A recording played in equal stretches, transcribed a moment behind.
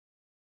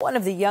One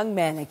of the young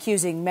men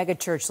accusing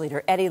megachurch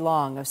leader Eddie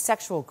Long of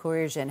sexual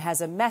coercion has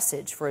a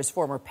message for his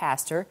former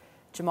pastor.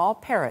 Jamal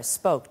Paris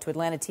spoke to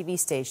Atlanta TV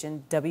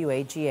station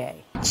WAGA.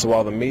 So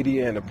while the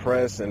media and the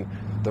press and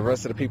the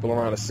rest of the people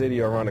around the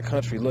city or around the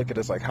country look at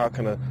us like, how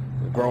can a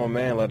grown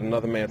man let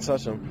another man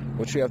touch him?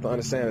 What you have to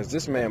understand is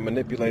this man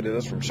manipulated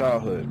us from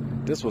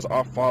childhood. This was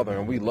our father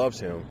and we loved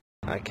him.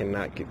 I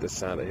cannot get the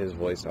sound of his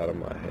voice out of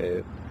my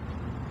head,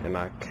 and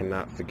I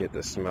cannot forget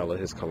the smell of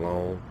his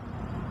cologne.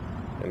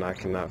 And I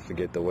cannot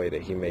forget the way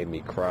that he made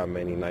me cry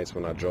many nights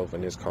when I drove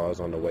in his cars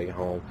on the way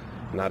home,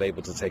 not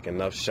able to take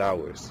enough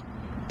showers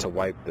to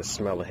wipe the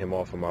smell of him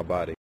off of my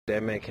body.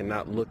 That man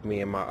cannot look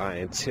me in my eye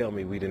and tell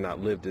me we did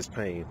not live this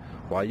pain.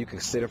 While you can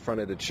sit in front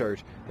of the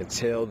church and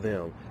tell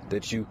them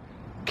that you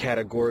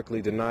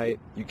categorically deny it,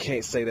 you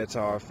can't say that to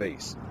our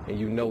face. And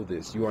you know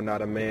this. You are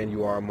not a man,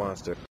 you are a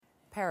monster.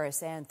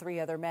 Paris and 3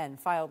 other men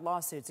filed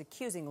lawsuits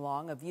accusing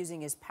Long of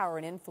using his power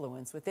and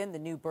influence within the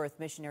New Birth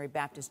Missionary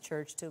Baptist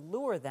Church to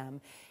lure them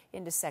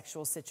into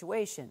sexual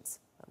situations.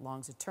 But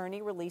Long's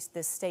attorney released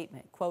this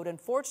statement, quote,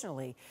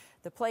 "Unfortunately,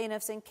 the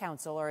plaintiffs and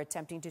counsel are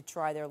attempting to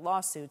try their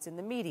lawsuits in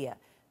the media.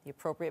 The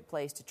appropriate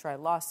place to try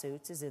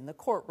lawsuits is in the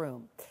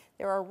courtroom.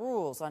 There are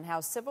rules on how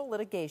civil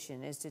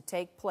litigation is to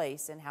take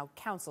place and how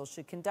counsel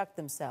should conduct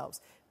themselves.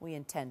 We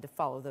intend to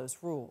follow those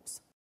rules."